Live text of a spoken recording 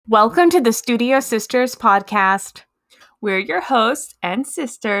Welcome to the Studio Sisters podcast. We're your hosts and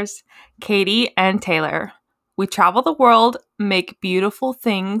sisters, Katie and Taylor. We travel the world, make beautiful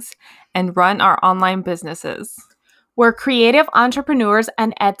things, and run our online businesses. We're creative entrepreneurs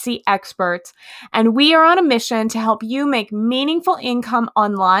and Etsy experts, and we are on a mission to help you make meaningful income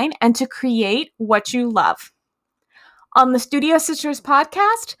online and to create what you love. On the Studio Sisters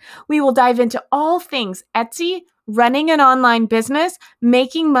podcast, we will dive into all things Etsy, running an online business,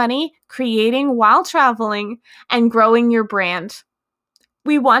 making money, creating while traveling, and growing your brand.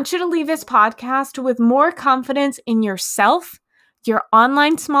 We want you to leave this podcast with more confidence in yourself, your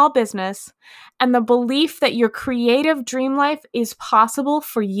online small business, and the belief that your creative dream life is possible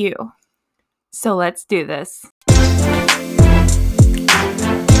for you. So let's do this.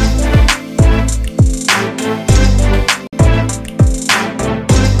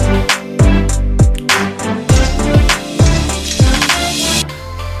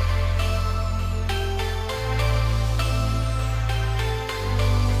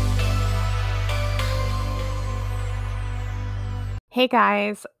 Hey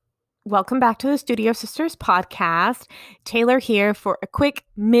guys, welcome back to the Studio Sisters podcast. Taylor here for a quick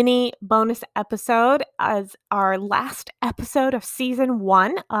mini bonus episode as our last episode of season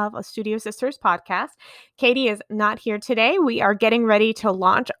 1 of a Studio Sisters podcast. Katie is not here today. We are getting ready to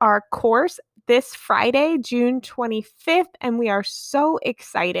launch our course this Friday, June 25th, and we are so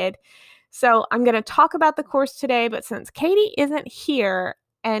excited. So I'm going to talk about the course today, but since Katie isn't here,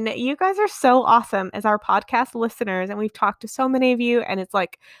 and you guys are so awesome as our podcast listeners, and we've talked to so many of you, and it's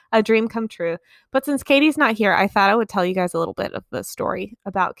like a dream come true. But since Katie's not here, I thought I would tell you guys a little bit of the story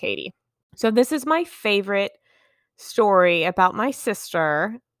about Katie. So this is my favorite story about my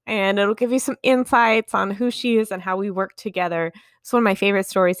sister, and it'll give you some insights on who she is and how we work together. It's one of my favorite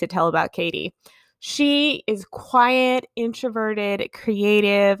stories to tell about Katie. She is quiet, introverted,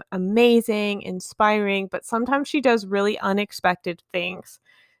 creative, amazing, inspiring, but sometimes she does really unexpected things.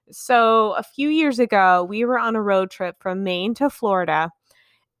 So a few years ago, we were on a road trip from Maine to Florida,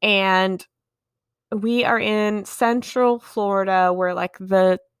 and we are in central Florida where like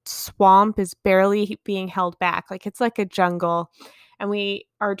the swamp is barely being held back. Like it's like a jungle. And we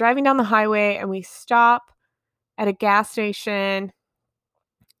are driving down the highway and we stop at a gas station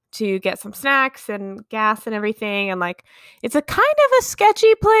to get some snacks and gas and everything. And like, it's a kind of a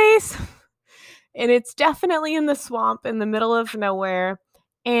sketchy place. And it's definitely in the swamp in the middle of nowhere.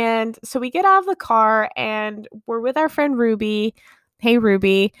 And so we get out of the car and we're with our friend Ruby. Hey,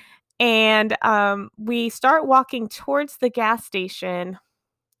 Ruby. And we start walking towards the gas station.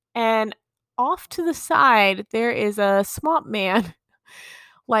 And off to the side, there is a swamp man,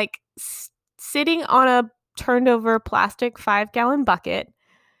 like sitting on a turned over plastic 5-gallon bucket.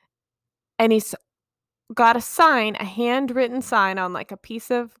 And he's got a sign, a handwritten sign on like a piece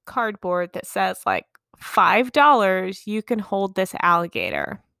of cardboard that says like $5, you can hold this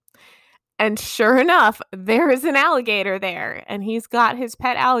alligator. And sure enough, there is an alligator there and he's got his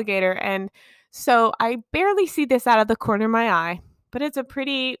pet alligator. And so I barely see this out of the corner of my eye, but it's a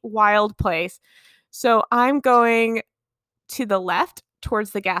pretty wild place. So I'm going to the left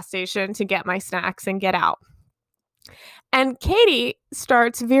towards the gas station to get my snacks and get out. And Katie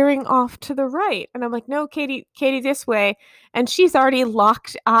starts veering off to the right. And I'm like, no, Katie, this way. And she's already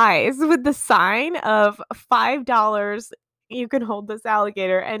locked eyes with the sign of $5, you can hold this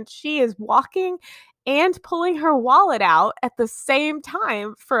alligator. And she is walking and pulling her wallet out at the same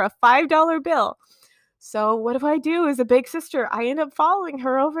time for a $5 bill. So what do I do as a big sister? I end up following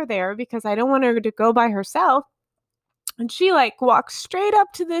her over there because I don't want her to go by herself. And she like walks straight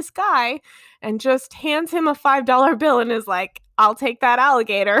up to this guy and just hands him a $5 bill and is like, I'll take that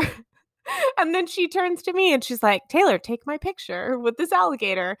alligator. And then she turns to me and she's like, Taylor, take my picture with this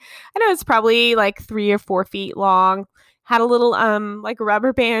alligator. I know it's probably like 3 or 4 feet long, had a little like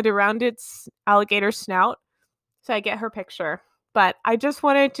rubber band around its alligator snout. So I get her picture. But I just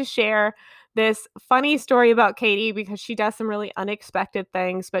wanted to share this funny story about Katie because she does some really unexpected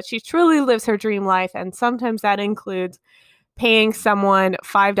things, but she truly lives her dream life. And sometimes that includes paying someone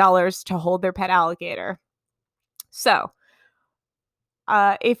 $5 to hold their pet alligator. So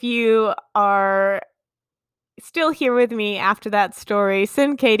if you are still here with me after that story,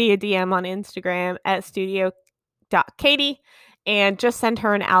 send Katie a DM on Instagram at studio.katie and just send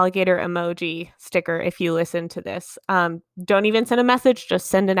her an alligator emoji sticker if you listen to this. Don't even send a message, just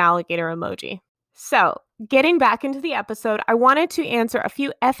send an alligator emoji. So getting back into the episode, I wanted to answer a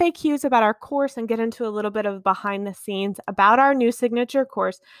few FAQs about our course and get into a little bit of behind the scenes about our new signature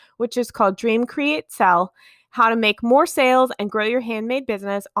course, which is called Dream Create Sell, How to Make More Sales and Grow Your Handmade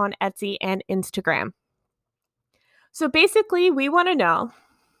Business on Etsy and Instagram. So basically, we want to know,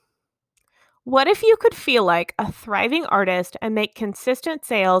 What if you could feel like a thriving artist and make consistent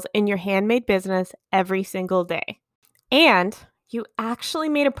sales in your handmade business every single day? And you actually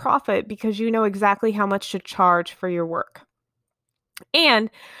made a profit because you know exactly how much to charge for your work. And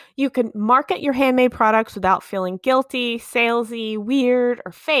you can market your handmade products without feeling guilty, salesy, weird,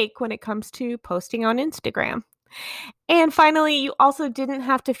 or fake when it comes to posting on Instagram. And finally, you also didn't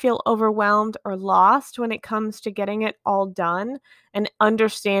have to feel overwhelmed or lost when it comes to getting it all done and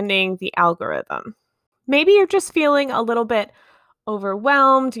understanding the algorithm. Maybe you're just feeling a little bit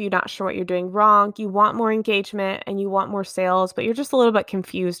overwhelmed, you're not sure what you're doing wrong, you want more engagement and you want more sales, but you're just a little bit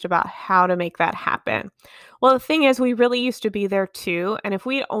confused about how to make that happen. Well, the thing is, we really used to be there too. And if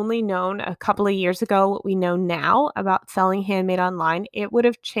we'd only known a couple of years ago what we know now about selling handmade online, it would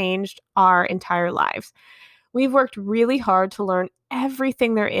have changed our entire lives. We've worked really hard to learn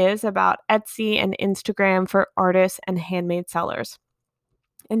everything there is about Etsy and Instagram for artists and handmade sellers.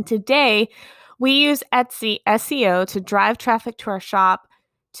 And today, we use Etsy SEO to drive traffic to our shop,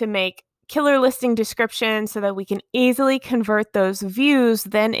 to make killer listing descriptions so that we can easily convert those views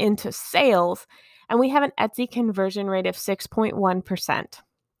then into sales. And we have an Etsy conversion rate of 6.1%.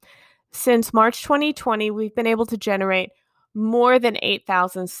 Since March 2020, we've been able to generate more than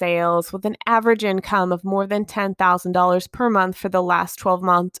 8,000 sales with an average income of more than $10,000 per month for the last 12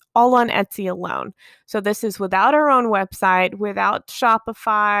 months, all on Etsy alone. So this is without our own website, without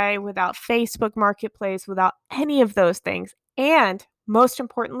Shopify, without Facebook Marketplace, without any of those things. And most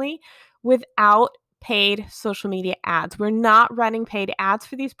importantly, without paid social media ads. We're not running paid ads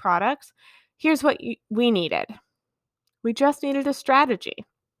for these products. Here's what we needed. We just needed a strategy.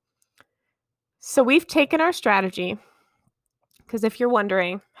 So we've taken our strategy, because if you're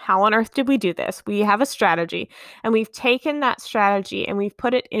wondering, how on earth did we do this? We have a strategy, and we've taken that strategy and we've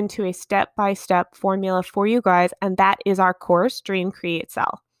put it into a step-by-step formula for you guys, and that is our course, Dream, Create,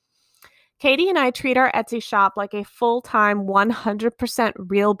 Sell. Katie and I treat our Etsy shop like a full-time, 100%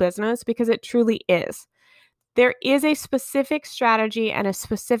 real business because it truly is. There is a specific strategy and a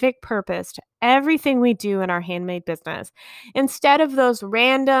specific purpose to everything we do in our handmade business. Instead of those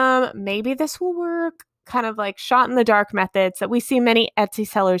random, maybe this will work, kind of like shot in the dark methods that we see many Etsy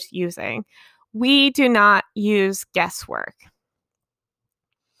sellers using, we do not use guesswork.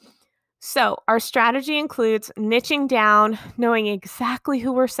 So, our strategy includes niching down, knowing exactly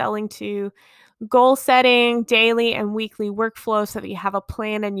who we're selling to, goal setting, daily and weekly workflow so that you have a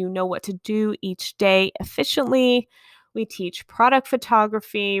plan and you know what to do each day efficiently. We teach product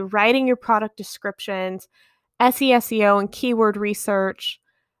photography, writing your product descriptions, SEO and keyword research.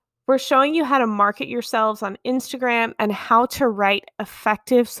 We're showing you how to market yourselves on Instagram and how to write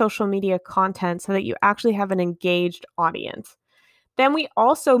effective social media content so that you actually have an engaged audience. Then we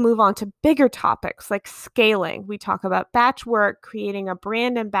also move on to bigger topics like scaling. We talk about batch work, creating a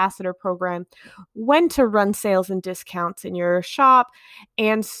brand ambassador program, when to run sales and discounts in your shop,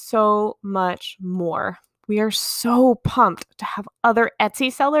 and so much more. We are so pumped to have other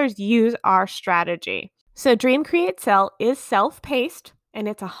Etsy sellers use our strategy. So Dream, Create, Sell is self-paced and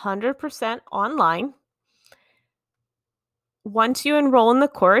it's 100% online. Once you enroll in the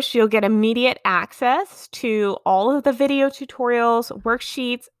course, you'll get immediate access to all of the video tutorials,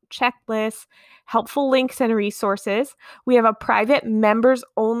 worksheets, checklists, helpful links and resources. We have a private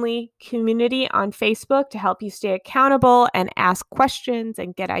members-only community on Facebook to help you stay accountable and ask questions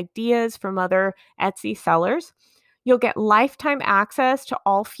and get ideas from other Etsy sellers. You'll get lifetime access to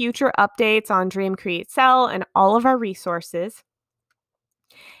all future updates on Dream, Create, Sell and all of our resources.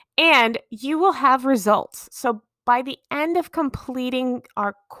 And you will have results. So by the end of completing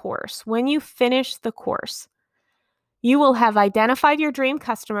our course, when you finish the course, you will have identified your dream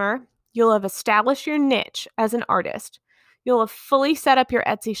customer, you'll have established your niche as an artist, you'll have fully set up your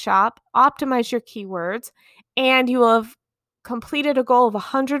Etsy shop, optimized your keywords, and you will have completed a goal of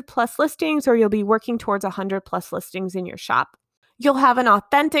 100 plus listings, or you'll be working towards 100 plus listings in your shop. You'll have an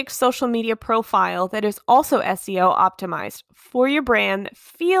authentic social media profile that is also SEO optimized for your brand that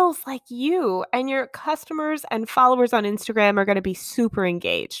feels like you, and your customers and followers on Instagram are going to be super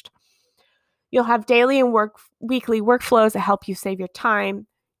engaged. You'll have daily and weekly workflows that help you save your time.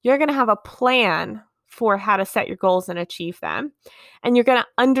 You're going to have a plan for how to set your goals and achieve them. And you're going to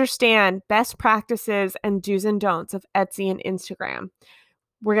understand best practices and do's and don'ts of Etsy and Instagram.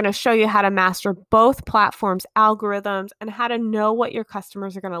 We're going to show you how to master both platforms' algorithms and how to know what your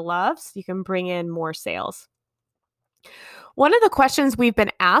customers are going to love so you can bring in more sales. One of the questions we've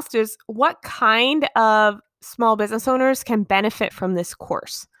been asked is, what kind of small business owners can benefit from this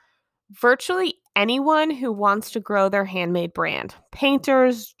course? Virtually anyone who wants to grow their handmade brand.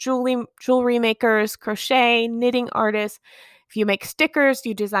 Painters, jewelry makers, crochet, knitting artists, If you make stickers,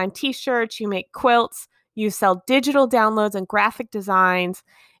 you design t-shirts, you make quilts, you sell digital downloads and graphic designs.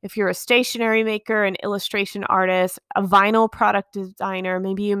 If you're a stationery maker, an illustration artist, a vinyl product designer,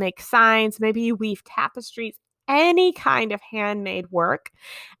 maybe you make signs, maybe you weave tapestries, any kind of handmade work,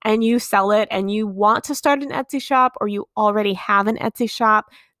 and you sell it and you want to start an Etsy shop or you already have an Etsy shop,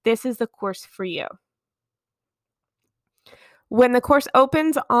 this is the course for you. When the course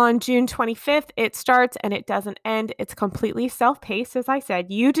opens on June 25th, it starts and it doesn't end. It's completely self-paced, as I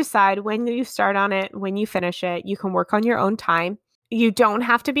said. You decide when you start on it, when you finish it. You can work on your own time. You don't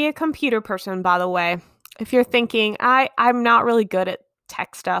have to be a computer person, by the way. If you're thinking, I'm not really good at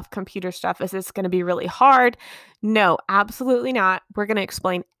tech stuff, computer stuff, is this going to be really hard? No, absolutely not. We're going to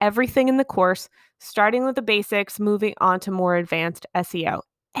explain everything in the course, starting with the basics, moving on to more advanced SEO.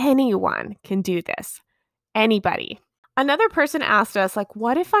 Anyone can do this. Anybody. Another person asked us, like,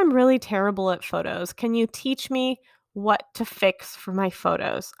 what if I'm really terrible at photos? Can you teach me what to fix for my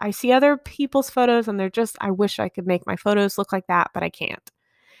photos? I see other people's photos and I wish I could make my photos look like that, but I can't.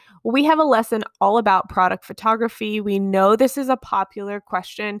 We have a lesson all about product photography. We know this is a popular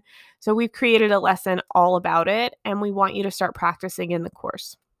question, so we've created a lesson all about it, and we want you to start practicing in the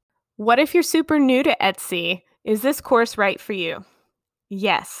course. What if you're super new to Etsy? Is this course right for you?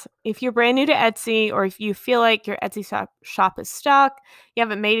 Yes. If you're brand new to Etsy, or if you feel like your Etsy shop is stuck, you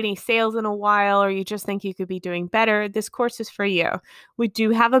haven't made any sales in a while, or you just think you could be doing better, this course is for you. We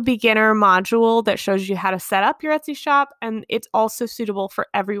do have a beginner module that shows you how to set up your Etsy shop, and it's also suitable for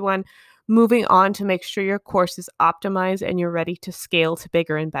everyone moving on to make sure your course is optimized and you're ready to scale to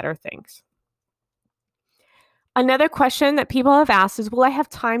bigger and better things. Another question that people have asked is, will I have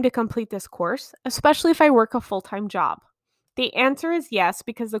time to complete this course, especially if I work a full-time job? The answer is yes,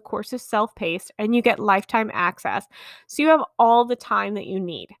 because the course is self-paced and you get lifetime access, so you have all the time that you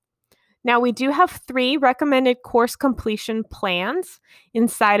need. Now, we do have 3 recommended course completion plans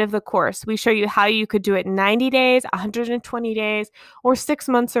inside of the course. We show you how you could do it in 90 days, 120 days, or 6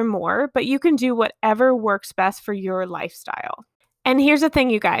 months or more, but you can do whatever works best for your lifestyle. And here's the thing,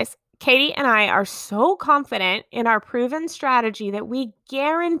 you guys. Katie and I are so confident in our proven strategy that we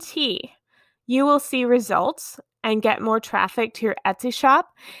guarantee you will see results and get more traffic to your Etsy shop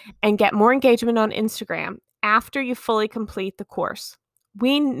and get more engagement on Instagram after you fully complete the course.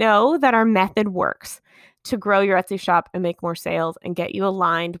 We know that our method works to grow your Etsy shop and make more sales and get you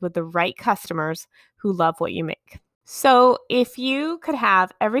aligned with the right customers who love what you make. So if you could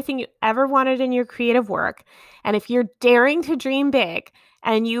have everything you ever wanted in your creative work, and if you're daring to dream big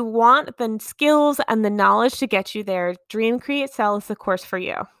and you want the skills and the knowledge to get you there, Dream, Create, Sell is the course for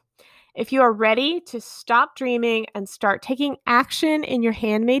you. If you are ready to stop dreaming and start taking action in your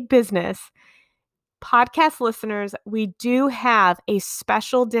handmade business, podcast listeners, we do have a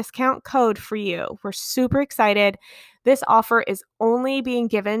special discount code for you. We're super excited. This offer is only being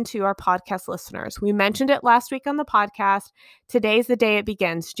given to our podcast listeners. We mentioned it last week on the podcast. Today's the day it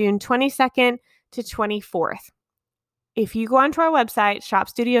begins, June 22nd to 24th. If you go onto our website,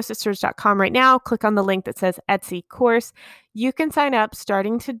 shopstudiosisters.com right now, click on the link that says Etsy course, you can sign up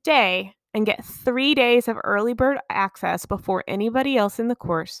starting today and get 3 days of early bird access before anybody else in the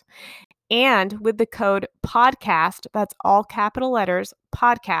course. And with the code podcast, that's all capital letters,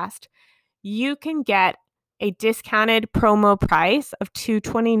 podcast, you can get a discounted promo price of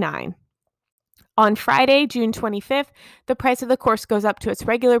 $229. On Friday, June 25th, the price of the course goes up to its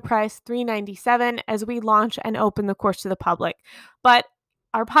regular price, $397, as we launch and open the course to the public. But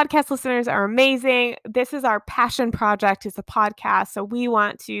our podcast listeners are amazing. This is our passion project. It's a podcast, so we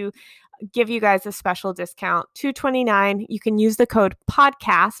want to give you guys a special discount, $229. You can use the code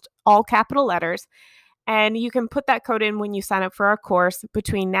podcast, all capital letters, and you can put that code in when you sign up for our course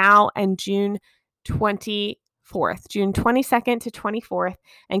between now and June 24th, June 22nd to 24th,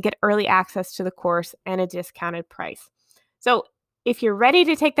 and get early access to the course and a discounted price. So if you're ready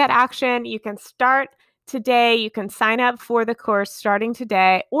to take that action, you can start today. You can sign up for the course starting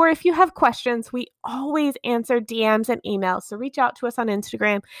today. Or if you have questions, we always answer DMs and emails. So reach out to us on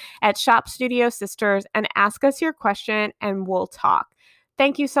Instagram at Shop Studio Sisters and ask us your question and we'll talk.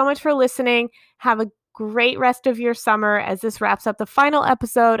 Thank you so much for listening. Have a great rest of your summer as this wraps up the final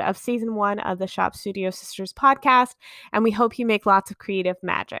episode of season 1 of the Shop Studio Sisters podcast. And we hope you make lots of creative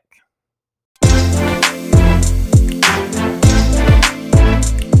magic.